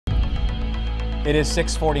It is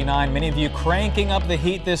 6:49. Many of you cranking up the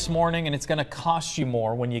heat this morning, and it's going to cost you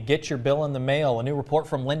more when you get your bill in the mail. A new report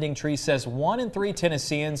from Lending Tree says 1 in 3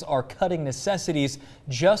 Tennesseans are cutting necessities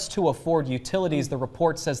just to afford utilities. The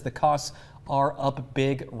report says the costs are up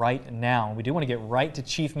big right now. We do want to get right to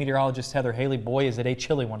Chief Meteorologist Heather Haley. Boy, is it a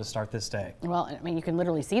chilly one to start this day. Well, I mean, you can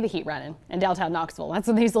literally see the heat running in downtown Knoxville. That's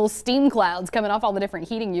these little steam clouds coming off all the different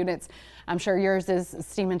heating units. I'm sure yours is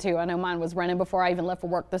steaming too. I know mine was running before I even left for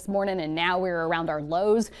work this morning, and now we're around our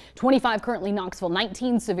lows. 25 currently Knoxville,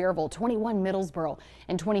 19 Sevierville, 21 Middlesboro,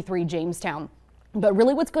 and 23 Jamestown. But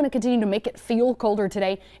really what's going to continue to make it feel colder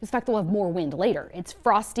today is the fact that we'll have more wind later. It's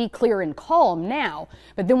frosty, clear, and calm now,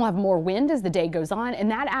 but then we'll have more wind as the day goes on,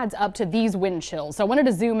 and that adds up to these wind chills. So I wanted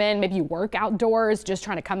to zoom in. Maybe you work outdoors, just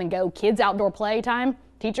trying to come and go. Kids outdoor play time,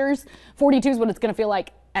 teachers. 42 is what it's going to feel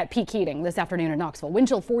like at peak heating this afternoon in Knoxville. Wind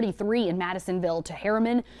chill 43 in Madisonville to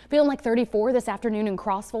Harriman. Feeling like 34 this afternoon in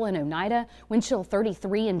Crossville and Oneida. Wind chill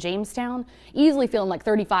 33 in Jamestown. Easily feeling like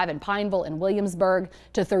 35 in Pineville and Williamsburg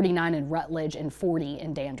to 39 in Rutledge and 40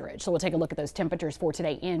 in Dandridge. So we'll take a look at those temperatures for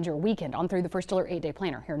today and your weekend on through the First Alert 8-day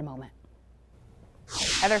planner here in a moment.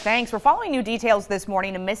 Heather, thanks. We're following new details this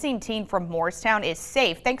morning. A missing teen from Morristown is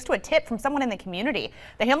safe thanks to a tip from someone in the community.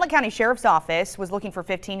 The Hamilton County Sheriff's Office was looking for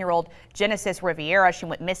 15-year-old Genesis Riviera. She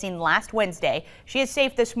went missing last Wednesday. She is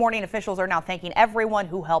safe this morning. Officials are now thanking everyone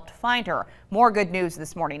who helped find her. More good news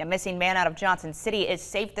this morning. A missing man out of Johnson City is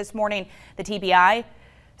safe this morning. The TBI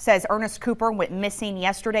says Ernest Cooper went missing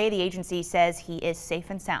yesterday. The agency says he is safe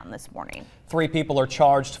and sound this morning. 3 people are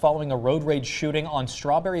charged following a road rage shooting on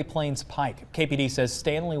Strawberry Plains Pike. KPD says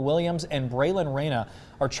Stanley Williams and Braylon Reyna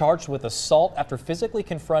are charged with assault after physically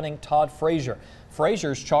confronting Todd Frazier.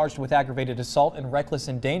 Frazier's charged with aggravated assault and reckless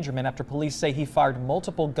endangerment after police say he fired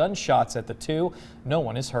multiple gunshots at the two. No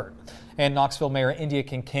one is hurt. And Knoxville Mayor India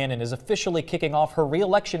Kincannon is officially kicking off her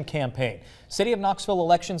re-election campaign. City of Knoxville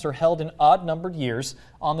elections are held in odd-numbered years.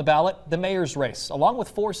 On the ballot, the mayor's race, along with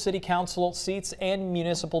 4 city council seats and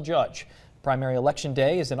municipal judge. Primary election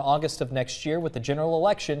day is in August of next year, with the general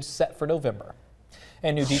election set for November.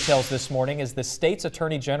 And new details this morning as the state's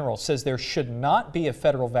attorney general says there should not be a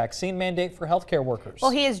federal vaccine mandate for healthcare workers. Well,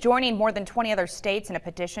 he is joining more than 20 other states in a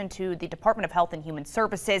petition to the Department of Health and Human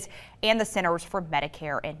Services and the Centers for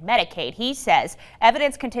Medicare and Medicaid. He says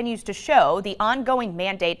evidence continues to show the ongoing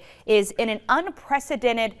mandate is in an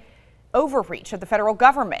unprecedented overreach of the federal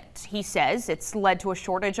government. He says it's led to a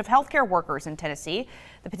shortage of healthcare workers in Tennessee.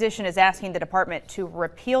 The petition is asking the department to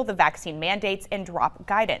repeal the vaccine mandates and drop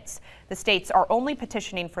guidance. The states are only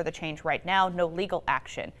petitioning for the change right now. No legal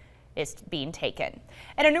action is being taken.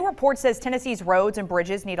 And a new report says Tennessee's roads and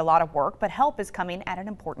bridges need a lot of work, but help is coming at an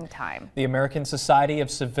important time. The American Society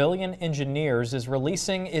of Civilian Engineers is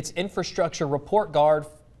releasing its infrastructure report card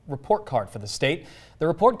for the state. The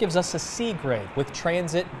report gives us a C grade, with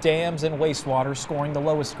transit, dams, and wastewater scoring the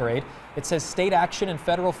lowest grade. It says state action and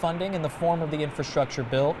federal funding in the form of the infrastructure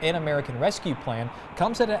bill and American Rescue Plan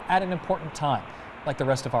comes at an important time. Like the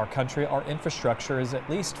rest of our country, our infrastructure is at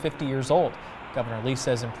least 50 years old. Governor Lee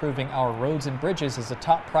says improving our roads and bridges is a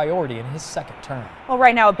top priority in his second term. Well,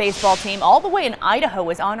 right now a baseball team all the way in Idaho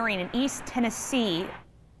is honoring an East Tennessean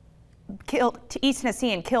killed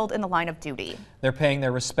in the line of duty. They're paying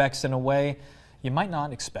their respects in a way you might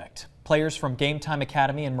not expect. Players from Game Time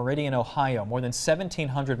Academy in Meridian, Ohio, more than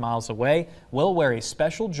 1,700 miles away, will wear a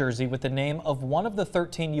special jersey with the name of one of the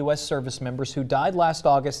 13 U.S. service members who died last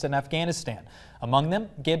August in Afghanistan. Among them,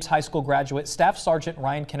 Gibbs High School graduate Staff Sergeant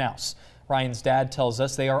Ryan Knaus. Ryan's dad tells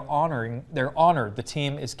us they're honored the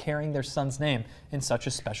team is carrying their son's name in such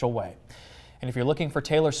a special way. And if you're looking for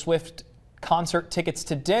Taylor Swift concert tickets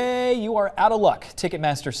today, you are out of luck.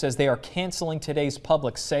 Ticketmaster says they are canceling today's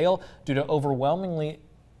public sale due to overwhelming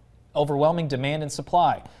demand and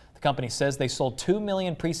supply. The company says they sold 2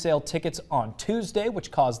 million pre-sale tickets on Tuesday, which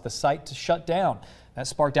caused the site to shut down. That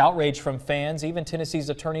sparked outrage from fans. Even Tennessee's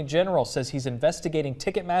Attorney General says he's investigating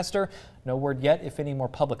Ticketmaster. No word yet if any more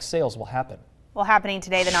public sales will happen. Well, happening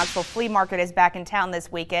today, the Knoxville Flea Market is back in town this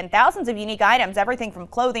weekend. Thousands of unique items, everything from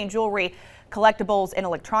clothing, jewelry, collectibles, and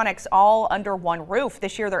electronics, all under one roof.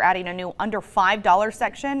 This year, they're adding a new under $5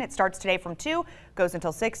 section. It starts today from 2, goes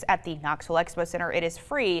until 6 at the Knoxville Expo Center. It is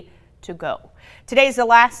free to go. Today's the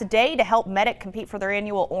last day to help Medic compete for their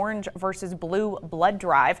annual Orange versus Blue blood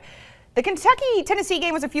drive. The Kentucky-Tennessee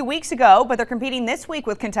game was a few weeks ago, but they're competing this week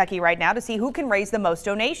with Kentucky right now to see who can raise the most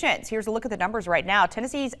donations. Here's a look at the numbers right now.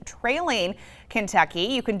 Tennessee's trailing Kentucky.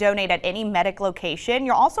 You can donate at any Medic location.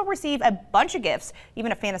 You'll also receive a bunch of gifts,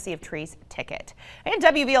 even a Fantasy of Trees ticket. And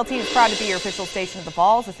WVLT is proud to be your official station of the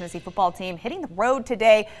Vols. The Tennessee football team hitting the road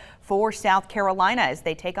today for South Carolina as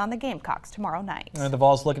they take on the Gamecocks tomorrow night. And the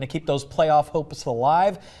Vols looking to keep those playoff hopes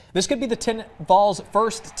alive. This could be the Vols'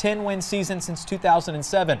 first 10-win season since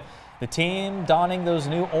 2007. The team donning those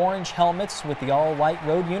new orange helmets with the all-white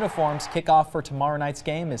road uniforms. Kickoff for tomorrow night's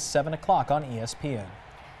game is 7 o'clock on ESPN.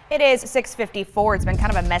 It is 6:54. It's been kind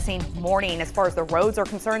of a messy morning as far as the roads are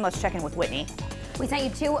concerned. Let's check in with Whitney. We sent you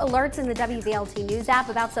 2 alerts in the WVLT News app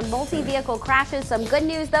about some multi-vehicle crashes. Some good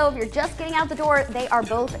news, though, if you're just getting out the door, they are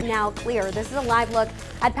both now clear. This is a live look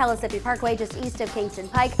at Pellissippi Parkway, just east of Kingston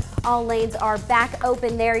Pike. All lanes are back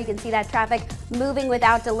open there. You can see that traffic moving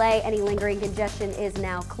without delay. Any lingering congestion is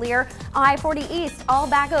now clear. I-40 East, all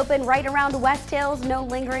back open right around West Hills. No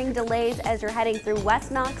lingering delays as you're heading through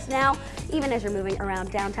West Knox now. Even as you're moving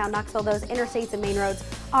around downtown Knoxville, those interstates and main roads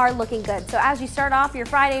are looking good. So as you start off your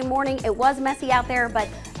Friday morning, it was messy out there, but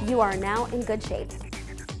you are now in good shape.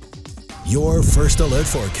 Your first alert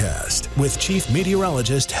forecast with Chief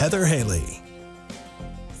Meteorologist Heather Haley.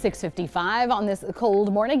 6:55 on this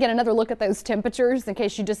cold morning. Get another look at those temperatures in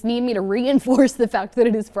case you just need me to reinforce the fact that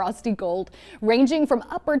it is frosty cold, ranging from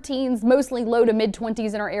upper teens, mostly low to mid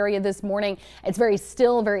 20s in our area this morning. It's very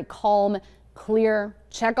still, very calm, clear.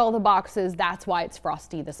 Check all the boxes. That's why it's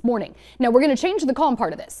frosty this morning. Now we're going to change the calm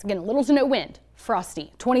part of this. Again, little to no wind.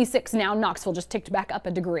 Frosty. 26 now. Knoxville just ticked back up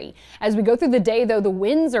a degree. As we go through the day, though, the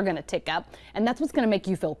winds are going to tick up, and that's what's going to make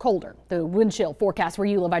you feel colder. The wind chill forecast where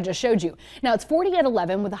you live I just showed you. Now it's 40 at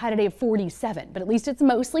 11 with a high today of 47, but at least it's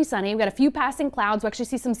mostly sunny. We've got a few passing clouds. We'll actually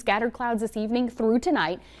see some scattered clouds this evening through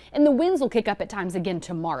tonight, and the winds will kick up at times again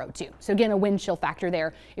tomorrow too. So again, a wind chill factor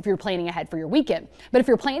there if you're planning ahead for your weekend. But if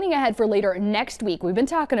you're planning ahead for later next week, we've been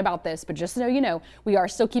talking about this, but just so you know, we are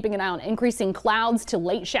still keeping an eye on increasing clouds to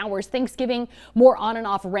late showers Thanksgiving, more on and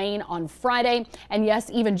off rain on Friday, and yes,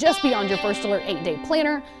 even just beyond your first alert 8-day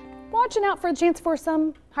planner, watching out for the chance for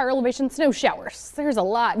some higher elevation snow showers. There's a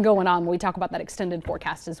lot going on when we talk about that extended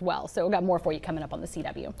forecast as well. So we've got more for you coming up on the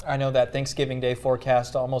CW. I know that Thanksgiving Day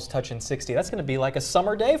forecast almost touching 60. That's going to be like a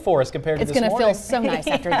summer day for us compared to this morning. It's going to feel so nice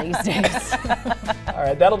after these days. All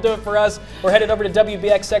right, that'll do it for us. We're headed over to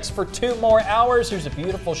WBXX for 2 more hours. Here's a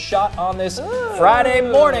beautiful shot on this Friday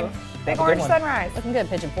morning. Big orange sunrise. Looking good,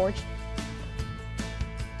 Pigeon Forge.